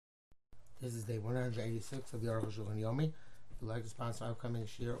This is day 186 of the Aruch Shulchan Yomi. If you'd like to sponsor upcoming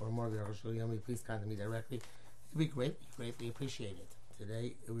shir or more of the Aruch Shulchan Yomi, please contact me directly. It would be greatly appreciated.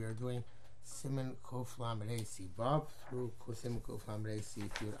 Today we are doing Siman Kuf Lamed Si Vav through Siman Kuf Lamed Si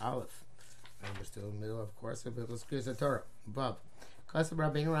Yud Aleph. And we're still in the middle, of course, of Bichos Kriyas Torah. Vav. Kasav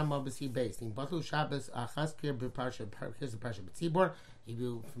Rabbeinu Rambam B'si Beis. In Batul Shabbos Achas Kir B'Parsha Kriyas Parsha B'Tzibor. If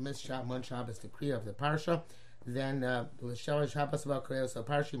you miss one Shabbos, the Kriya of the Parsha, then L'Shel Shabbos V'Kriyos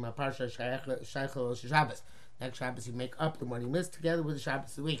Parsha Ma Parsha Shaykh Lo Shabbos. Next Shabbos you make up the one you missed together with the Shabbos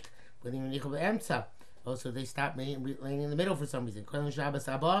of the week. When you Nichel B'Emtza, also they stop laying in the middle for some reason. Kol Shabbos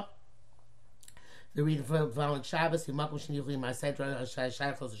Abba. They read the following Shabbos. Yimakum Shnichli Ma'asedra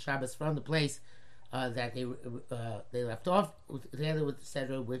Shaykh Lo Shabbos from the place that they left off together with the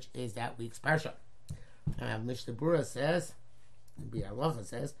Sedra, which is that week's Parsha. Mishnah Berurah says, Bi'alacha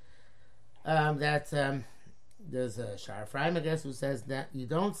says, that there's a Shar Ephraim, I guess, who says that you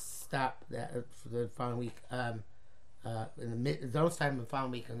don't stop that for the following week don't stop in the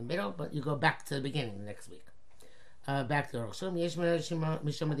following week in the middle, but you go back to the beginning the next week. Back to the Rosh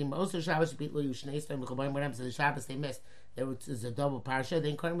Hashanah. Also Shabbos beat Lo Yushnei Stam Mechubayim. What happens to the Shabbos they missed? There was a double parsha.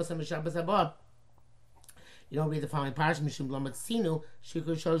 Then Kohen Masam Shabbos Abba. You don't read the following parsha. Mishum Blomat Sinu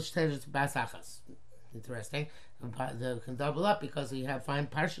Shikul Shosh Teres Basachas. Interesting. They can double up because you have fine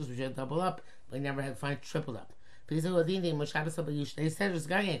parshas which are double up, but you never have fine triple up. Well, according to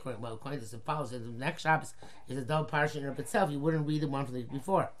this, it follows that the next Shabbos is a double parsha in of itself. You wouldn't read the one from the week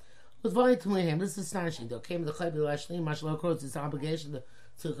before. With volume to him, this is astonishing. Though came the Chayb Lashlim, Mashlo Kroz, it's obligation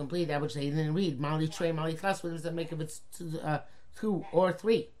to complete that which they didn't read. Mali Trey, Mali Chas, what does that make if it's 2 or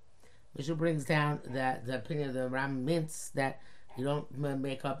 3? Mishnah brings down that the opinion of the Ram Mintz that you don't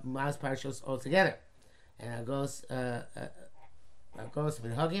make up Maz parshas altogether. And it goes with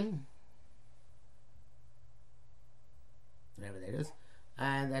Hugim, whatever that is.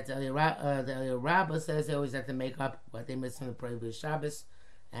 And that the Eliyah Rabbah says they always have to make up what they missed on the previous Shabbos.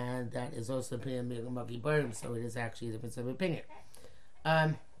 And that is also the opinion of Magi Barim, so it is actually a difference of opinion.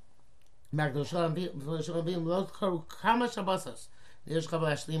 Even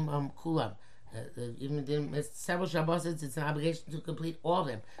didn't miss several Shabbos, it's an obligation to complete all of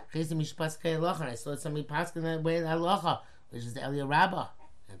them. I saw somebody passing the way of the halacha, which is the Eliyah Rabbah,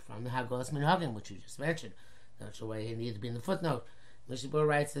 and from the Hagos Minhagim, which you just mentioned. Not sure why it needed to be in the footnote. Mishnah Berurah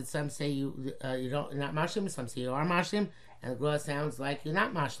writes that some say you're not mashlim, some say you are mashlim, and the Gemara sounds like you're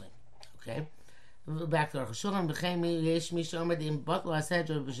not mashlim. Okay, back to Aruch Shulchan.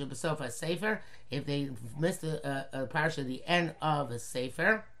 If they missed a parsha at the end of a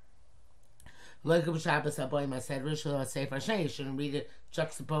sefer, you shouldn't read it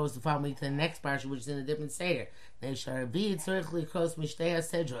juxtaposed the following week to the next parsha, which is in a different seder.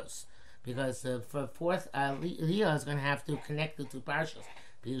 Because for fourth Aliyah is going to have to connect the two parshas.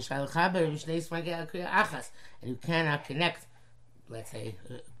 And you cannot connect, let's say,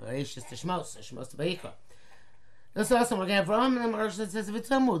 Bereshis to Shmos, or Shmos to Vayikra. This also we're going to have Avraham and the Marosh that says if it's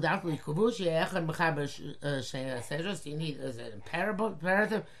a mood, actually Kuvush Ye'echad Mechaber Sedros, you need as an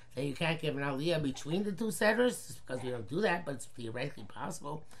imperative that you can't give an Aliyah between the two Sedros, because we don't do that, but it's theoretically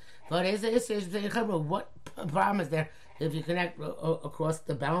possible. But what problem is there if you connect across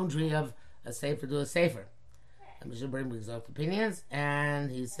the boundary of a sefer to a sefer? Mishnah Berurah brings up opinions,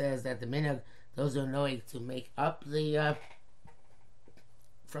 and he says that the minhag, those who are knowing to make up the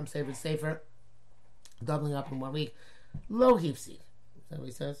from sefer to sefer, doubling up in 1 week, lo hifsid. Is that what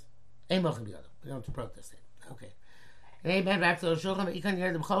he says? Ein mochim b'yado. We don't have to protest it. Okay. And amen. Back to the Shulchan. Ikan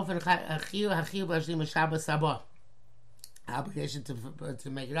yer dem chofen hachiyu b'ashlim Shabbos sabah. Obligation to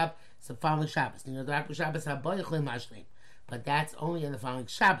make it up. It's the following Shabbos. But that's only in the following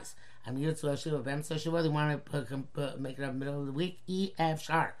Shabbos. They want to make it up middle of the week.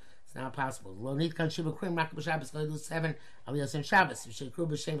 Shar. It's not possible. Lo nit kan shiva krim rak b'Shabbos. Go do 7 aliyos in Shabbos. Shekru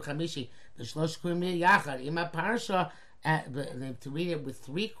b'shem chamishi. B'shlosh krim yachad. Ima parsha. To read it with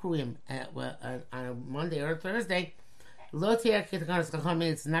 3 kruim on a Monday or a Thursday. It's not going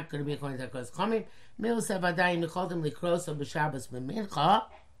to be according to Hakadosh Chachamim.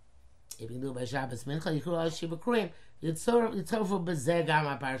 If you do by Shabbos Mincha, you call Shiva Kruim. Yitzofu b'zeh gam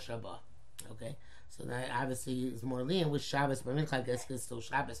ha'parsha ba. Okay, so now obviously it's more lenient with Shabbos, but Mincha I guess it's still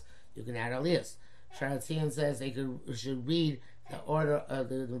Shabbos. You can add aliyos. Sharatzian says they should read the order of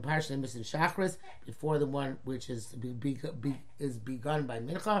the parsha missing Shachris before the one which is begun by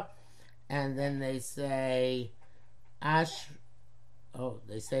Mincha, and then they say. They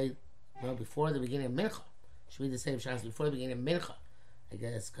say, before the beginning of Mincha. Should read the same Shabbos before the beginning of Mincha. I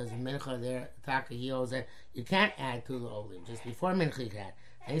guess, because Mincha there, Taka, he holds that you can't add to the Olim. Just before Mincha you can.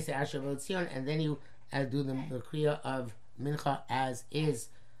 Then you say Asher V'Tzion, and then you do the Kriya of Mincha as is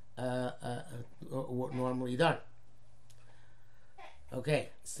normally done. Okay,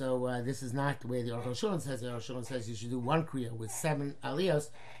 so this is not the way the Aruch HaShulchan says. The Aruch HaShulchan says you should do one kriya with 7 aliyos.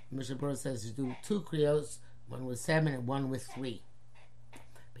 Mishnah Berurah says you do 2 kriyos, one with 7 and one with 3.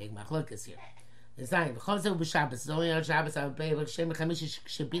 Big machlokes here. It's not b'chol b'Shabbos. It's only on Shabbos.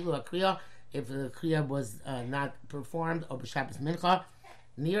 If the kriya was not performed or b'Shabbos mincha,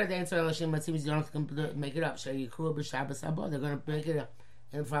 near the answer Hashem, it seems you don't have to make it up. They're going to make it up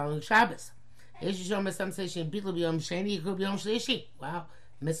in the following Shabbos. Some say wow,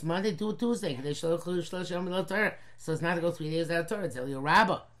 miss Monday, do Tuesday. So it's not to go 3 days without Torah. It's Elio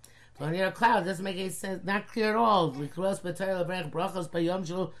Rabbah. When you're a cloud, doesn't make any sense, not clear at all. They were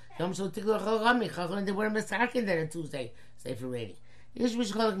mistaken that on Tuesday, say for rating.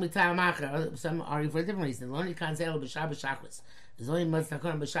 Some argue for a different reason. Lonely Kanzel b'Shabbos Shachris. There's only much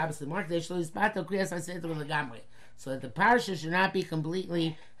Takon b'Shabbos the mark. They show his battle kriyas aseter legamri. So that the parasha should not be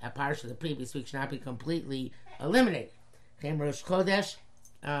completely. That parasha the previous week should not be completely eliminated. Became Rosh Chodesh.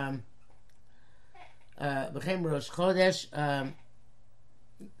 Became Rosh Chodesh.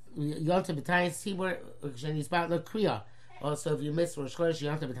 Yonta b'Tayis Sibur Sheni's battle kriya. Also, if you miss Rosh Chodesh,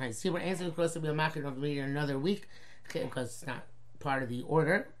 Yonta b'Tayis Sibur. Answer the question to be a market of reading another week because it's not part of the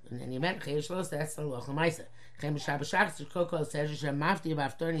order. And then you meant Chayishlos. That's the Loch Lamaisa. Came Shabbos Shachs, Koko says Hashem Mafti about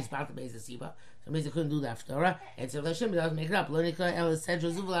After, and he's about to base the Siba. So means he couldn't do the Aftorah, and so Hashem doesn't make it up. Lonika El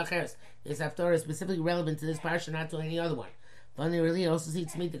Sedra Zuvul Acheres. This Aftorah is specifically relevant to this parsha, not to any other one. Funny really also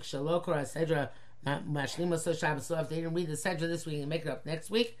sees me the Shalokor Sedra Mashlima So Shabbos. So if they didn't read the Sedra this week and make it up next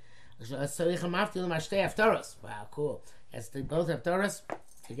week, so Mafti Mashtei Aftoros. Wow, cool. Yes, they both Aftoros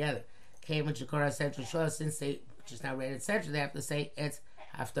together. Came with Shakora Sedra Shloh, since they just now read it Sedra, they have to say it's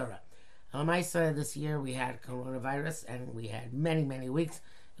Aftorah. On my side this year, we had coronavirus, and we had many, many weeks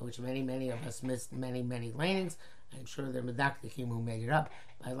in which many of us missed many lanings. I'm sure there were Medaktikim who made it up.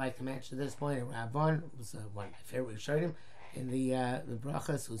 I'd like to mention at this point, Ravon was one of my favorite Rishonim in the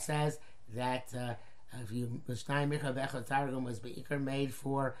Brachas, who says that if you Mishnai Micha Bechot Targum was Be'ikar made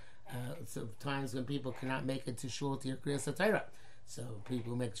for times when people cannot make it to Shul to hear Kriyas HaTorah. So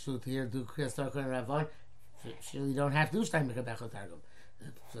people who make Shul to hear do Kriyas HaTorah and Ravon surely don't have to do Mishnai Micha Bechot Targum.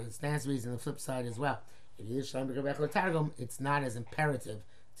 So it stands to reason the flip side as well. If you do Shalom B'Kabech Targum, it's not as imperative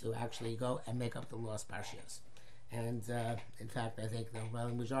to actually go and make up the lost parshios. And in fact, I think the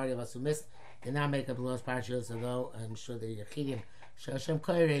majority of us who missed did not make up the lost parshios, although I'm sure the Yechidim Hashem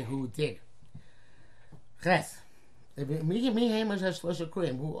Koirei who did. Ches. Who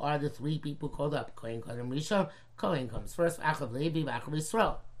are the 3 people called up? Kohen Kodem Rishon. Kohen comes first. Achav Levi, Achav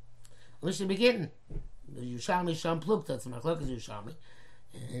Yisrael. We should begin. Yerushalmi Sham Plukta. It's Machlokes Yerushalmi.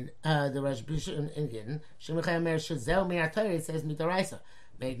 And the Rosh Hashanah in Gittin, Shemachai Mer Shazel Mir Torah, it says Mitoraisa.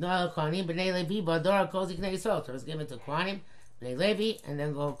 Make Noah Kohanim Bnei Levi Badora Kozik Knei Yisrael. Torah was given to Kohanim, Bnei Levi, and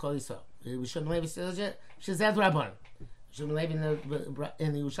then go Kol Yisrael. Rishon Levi says Shazel Rabban. Rishon Levi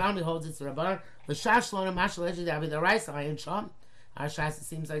in the Yerushalmi holds it's Rabban. V'Shash Shlona Mashal Ejid David Araisa Ayin Sham. Our Shas it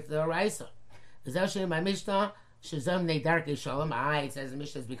seems like the Araisa. V'Zel Shem by Mishnah Shazam Nei Darkei Shalom. It says in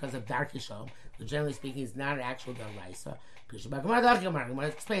Mishnah is because of Darkei Shalom. But generally speaking, it's not an actual Daraisa.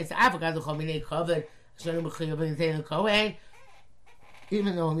 Explains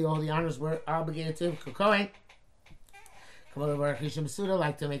even though all the honors were obligated to Kohen.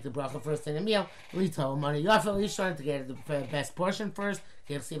 Like to make the bracha first in the meal. Lito money yafel. He's trying to get the best portion first.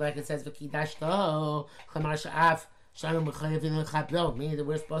 He'll see like it says v'kidash to chamar sha'af shalom b'chayavin l'chaplo. Meaning that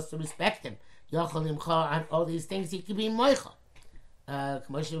we're supposed to respect him. Yachol imcha on all these things he can be moicha.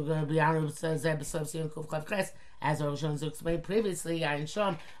 As our Rosh explained previously, I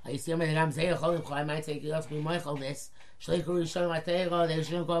Sham, I see many times I might take you off me Michael this. Shleikur Rishon Latero, they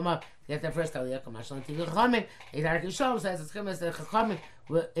shouldn't go up. Get the first Aliyah, Kamashon to the Chamin. A Dark Sham says it's coming as the Chamin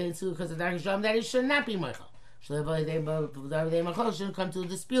into because the Dark Sham that it should not be Michael. Shleikur they shouldn't come to a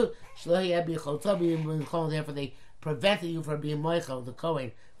dispute. Shleikur be Chotabi, therefore they prevented you from being Michael, the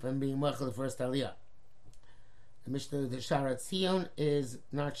Kohen, from being Michael the first Aliyah. The Mishnah, the Sharat Sion is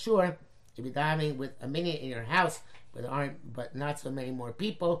not sure. You'll be diving with a minyan in your house, but not so many more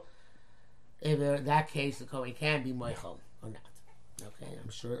people. If in that case, the Kohen can be Moichel or not. Okay, I'm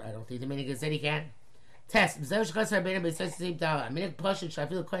sure. I don't think the minyan said he can. Test. Because a minyan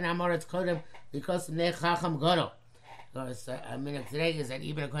today is that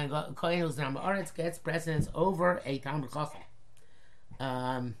even a Kohen who's an Amoritz gets precedence over a Talmud Chacham.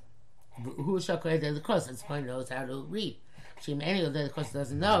 Who shall create the cross? That's point knows how to read. Any of the cross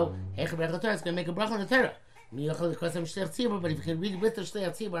doesn't know. It's going to make a bracha on the Torah. But if you can read with the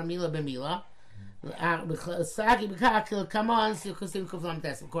Shlech Tzibur, Mila b'Mila, come on,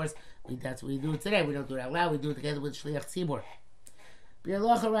 of course, that's what we do today. We don't do it out loud. We do it together with Shlech Tzibur.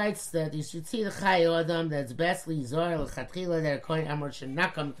 Bialocha writes that you should see the Chayo Adam that's best Lizor L'Chatchila that a Kohen Amor should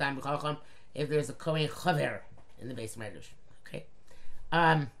not come to B'Chacham if there's a Kohen Chaver in the base Medrash. Okay.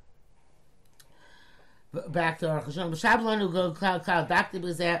 Back to our Chashon. B'Shablon who go Klal Dakti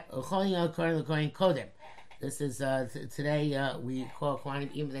B'Zeh Uchol Yom Kohen L'Kohen Kodem. This is today we call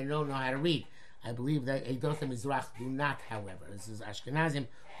Kohanim even they don't know how to read. I believe that Eidoth Mizrach do not, however. This is Ashkenazim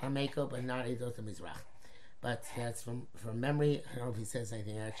or Meiko, but not Eidoth Mizrach. But that's from memory. I don't know if he says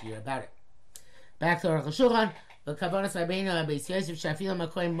anything actually about it. Back to Aruch HaShulchan. The Kavanas Rabbeinu Beis Yosef Shafil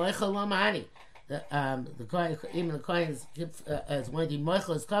Makoim Moichel Lo Mahani. The Kohen, even the Kohen is one of the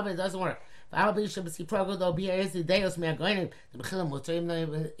Moichel is covered. It doesn't work. I'll be sure to see Progo though. Be as the Deus Me'agoinim. The Mechilim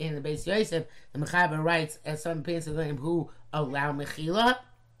Mutoim in the Beis Yosef. The Mechaber writes as some opinions of them who allow Mechila.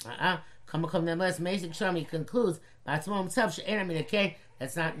 Come nevertheless, Mezik Shami concludes Batzmo himself she'ena min a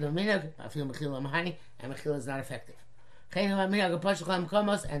that's not the minhag. I feel Mechila Mahani, and Mechila is not effective. And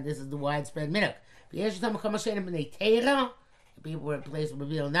this is the widespread minhag. People were placed with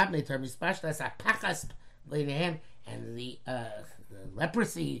reveal not made term especially as a pachas him and the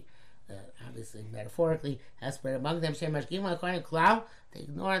leprosy, obviously metaphorically, has spread among them. Shemash Gimel Kohen Klau. They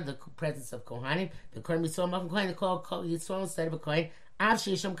ignored the presence of Kohanim. The Kohen Yisrael Makom Kohen they call Yisrael instead of a Kohen. Av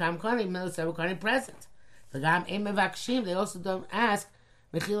Shisham Kam Kohen even though instead of a Kohen present. The Gam Ein Mevakshim. They also don't ask.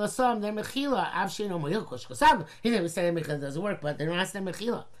 Mechila Som, they're Mechila. Av Shino Moyil Kosh Kosab. He never said that Mechila doesn't work, but they don't ask them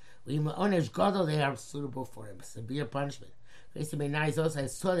Mechila. We Onesh Gadol, they are suitable for him. Severe punishment. Gracie Benai also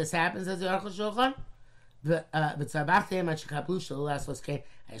saw this happens as the Aruch HaShulchan. But Tzabach them and Shekablu Shalulas was came.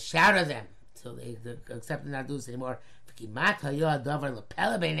 I shouted them so they accepted not do this anymore. V'kimat Hayo Adavar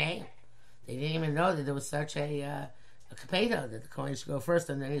Lepela Beinei. They didn't even know that there was such a kapedo that the Kohen should go first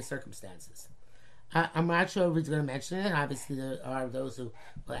under any circumstances. I'm not sure if he's going to mention it. Obviously, there are those who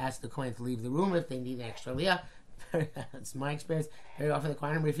will ask the Kohen to leave the room if they need an extra liyah. That's my experience. Very often the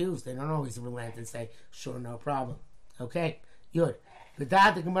Kohanim refuse. They don't always relent and say, sure, no problem. Okay, good.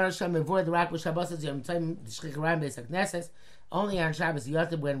 V'dad the Gemara Shem avoid the Rak B'Shabbos Yom Tzayim D'Shchich Rayim Beis HaKnesses only on Shabbos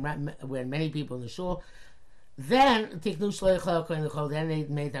Yotiv when many people in the shul. Then Tiknu Shlo Yechol Kohen L'Chol. Then they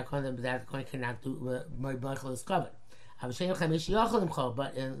made that Kohen that the Kohen cannot do Moichel is covered. But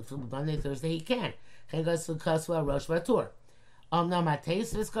Monday, Thursday he can. Chen goes to Kaswa Rosh Vatur. No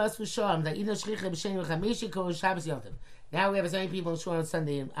Mateis Viskas V'Shom that Ino Shchich B'Sheni V'Chamishi Kol Shabbos Yotiv. Now we have as many people in shul on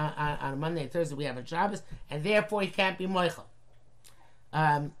Sunday on Monday and Thursday we have on Shabbos, and therefore he can't be Moichel.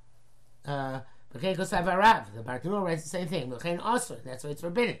 The Bartanur writes the same thing. That's why it's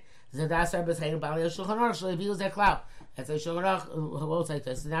forbidden. That's why Shulchan Aruch holds like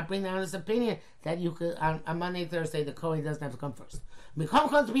this. Does not bring down this opinion that you could on Monday, Thursday the Kohen doesn't have to come first.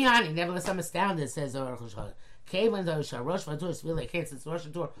 Nevertheless, I'm astounded. Says Aruch HaShulchan. When the Rosh Vatur feel like since Rosh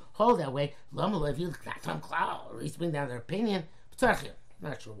Vatur hold that way, if you at least bring down their opinion.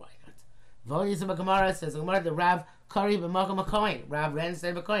 Not sure why not. Vodis of Gemara says the Rav Kari b'Makom HaKohen. Rav ran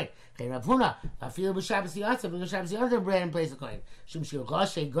instead of a Kohen. Rav Huna Afil b'Shabbos Yatzav b'Shabbos Yatzav ran in place of Kohen. Shum Shil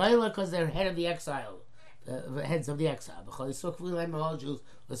Goshe Goyla because they're head of the exile, heads of the exile. B'Chol Yisrael Kvulim all Jews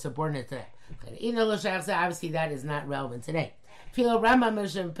were subordinate to that. Obviously that is not relevant today. Filo Rambam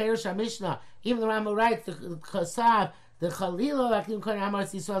Perush Mishnah. Even the Rambam writes the Kosav. The Chalilo like Kohen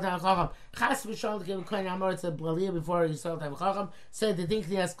Amoritz Yisrael Tam Chacham. Chas v'shol to give Kohen Amoritz a Blalia before Yisrael Tam Chacham. Said the thing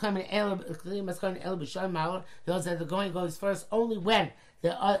has come in El B'Shem Malor. He also said the going goes first only when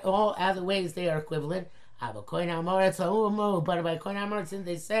all other ways they are equivalent. But Kohen Amoritz but by Kohen Amoritz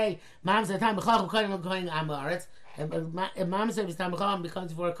they say Mam said Tam Chacham Kohen Amoritz. If Mam said Tam Chacham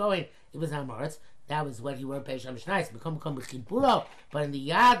becomes before Kohen it was Amoritz. That was what he wrote Peisham Shnais. Become B'Chimpuro. But in the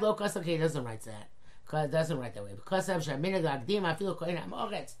Yad Lo Kasakei doesn't write that. It doesn't write that way. Because of Shaminag Agdim, I feel Kohen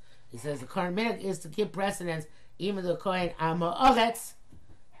Amoretz. He says the current minhag is to give precedence, even the Kohen Amoretz,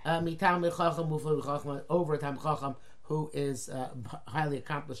 Mitam Chacham Mufal Chacham over Tam Chacham, who is highly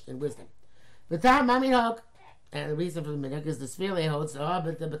accomplished in wisdom. The Tam Maminhag, and the reason for the minhag is the Sfirle holds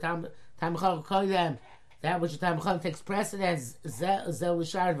but the Tam Chacham call them that which the Tam Chacham takes precedence. Zel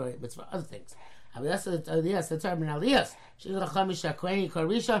Shardvar, but for other things. Yes, the term in Aliyas.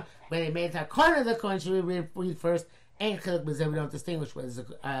 When they made that corner, the Kohen should read first. Ain't chiluk b'zeh. We don't distinguish whether it's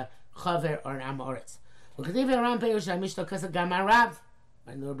a chaver or an amoritz. Ukadiv Ram Perush Mishnah Kasad Gamarav.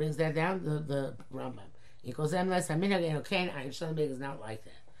 And Noor brings that down. The Rambam. He goes emles haminhag and okain. Ein Shalom Beg is not like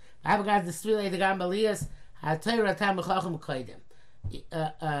that. I have got the Sfilei the Gambaliyas HaTorah Tam B'Chacham Koydem.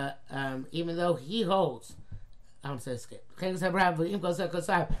 Even though he holds. I'm sorry, skip. Sorry,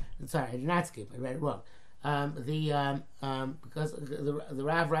 I did not skip. I read it wrong. Because the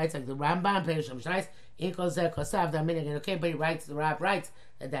Rav writes like the Rambam Perisham Shais in Kosav the minhag and okay, but he writes the Rav writes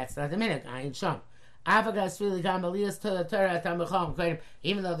that that's not the minhag. Ayin Sham. Even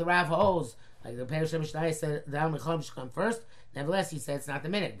though the Rav holds, like the Perush Mishnah said, the Al Mechom should come first, nevertheless, he said it's not the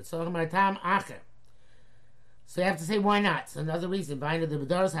minute. But so you have to say why not. So another reason, behind the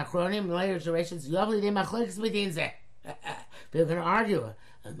Bedoros Hachronim and later generations, people are going to argue.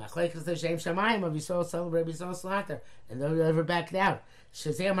 Machlekes the Shem Shamayim of Yisrael celebrate Yisrael slaughter, and they'll never back down.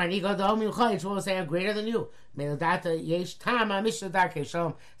 Shazir Marnigo the Omi Chayich will say I'm greater than you. Meladata Yesh Tama Mishnah Darkei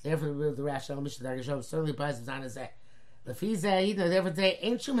Shalom. Therefore, the rational Mishnah Darkei Shalom certainly positive on his head. The Fizah, therefore, say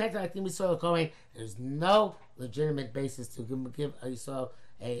ain't Shum Heter Akim Yisrael Kohen. There's no legitimate basis to give Yisrael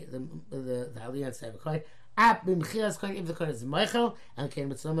the Aliyah and Sev Kohen. Up b'mchilas Kohen if the Kohen is Michael and Kohen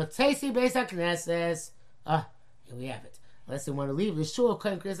Mitzvah Tzesi Beis HaKnesses. Here we have it. Unless you want to leave the shul,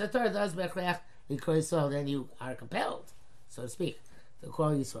 Kohen Kriyas HaTorah does Bechreach L'Kol Yisrael, then you are compelled, so to speak, to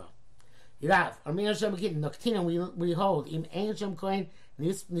call Yisrael. Yirav, Armin Hashem Gittin, Noktina, we hold, Im Ein Hashem Kohen,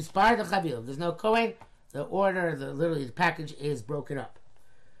 Nispar the Chavil. There's no Kohen, the order, literally the package is broken up.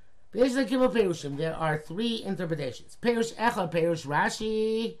 There are three interpretations. Perush Echad, Perush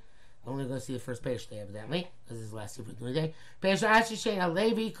Rashi. I'm only going to see the first Perush today, evidently, because this is the last super doing day. Perush Rashi Shein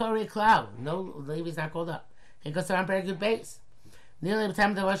Levi Kore Klau. No, Levi's not called up. It goes on very good base. Nearly the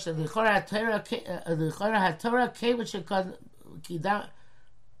time to watch the Chora HaTorah Kevich should Kidam.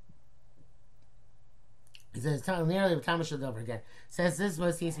 He says nearly the time should over again. Says this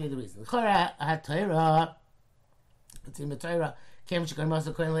what seems to be the reason. The Chora HaTorah. It's in the Torah. Kevich should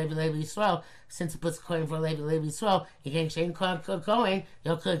also coin Levi Yisrael. Since it puts a coin for Levi Yisrael, you can't change coin.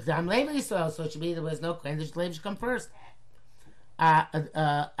 You'll click Dam Levi Yisrael. So it should be there was no coin. The Levi should come first.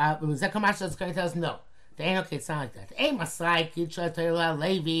 Zekamash does coin tells no. It's not like that.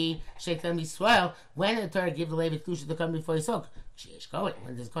 When the Torah gives the Levi Kedusha to come before Yisrael, she's going.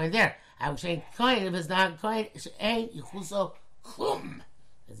 When there's coin there, I would say coin. If it's not coin, ain't Yichuso Chum.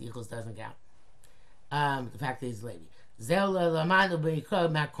 As Yichus doesn't count. The fact that he's Levi. We learned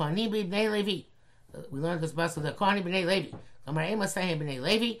this about the Kohanim b'nei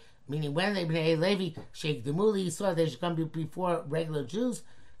Levi. Meaning when they b'nei Levi shake the muli Yisrael, they should come before regular Jews.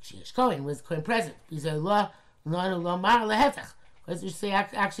 Sheesh Cohen was Cohen present. He said, "Lo, mar lehetach." Because you say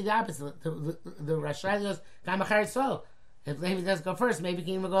actually the opposite. The Rosh Hashanah goes, "Gam achar Yisrael." If Levi doesn't go first, maybe he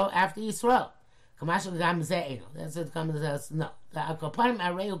can even go after Yisrael. Kamashal gam ze'eno. That's what comes says. No, the Akopanim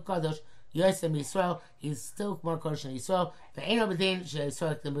Areu Kadosh Yosem Yisrael. He's still more kosher than Yisrael. The Eno B'din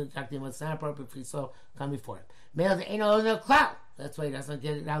Yisrael. It's not appropriate for Yisrael come before him. Male the Eno no cloud. That's why he doesn't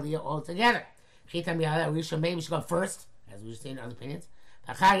get it out altogether. Chitam Yahal Rishon maybe should go first, as we were saying in other opinions.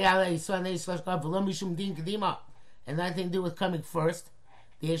 And nothing to do with coming first.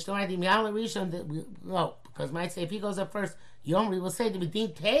 No, because might say if he goes up first, Yomri will say to be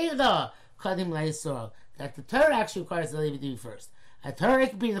that the Torah actually requires the Levi to be first. A Torah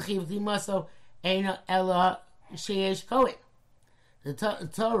could be the Chiv Dimaso Eina Ella Sheyesh Kohen. The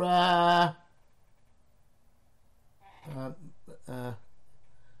Torah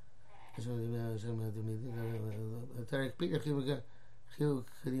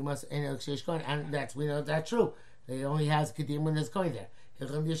and that's we know that's true. It only has Kedim when there's coin there.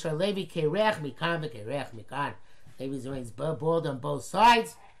 Levi's remains bald on both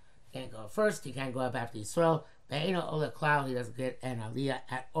sides. Can't go first. He can't go up after Yisrael. He doesn't get an Aliyah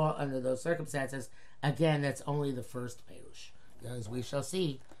at all under those circumstances. Again, that's only the first Perush. As we shall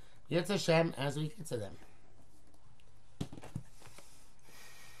see, Yirtzeh Hashem as we get to them.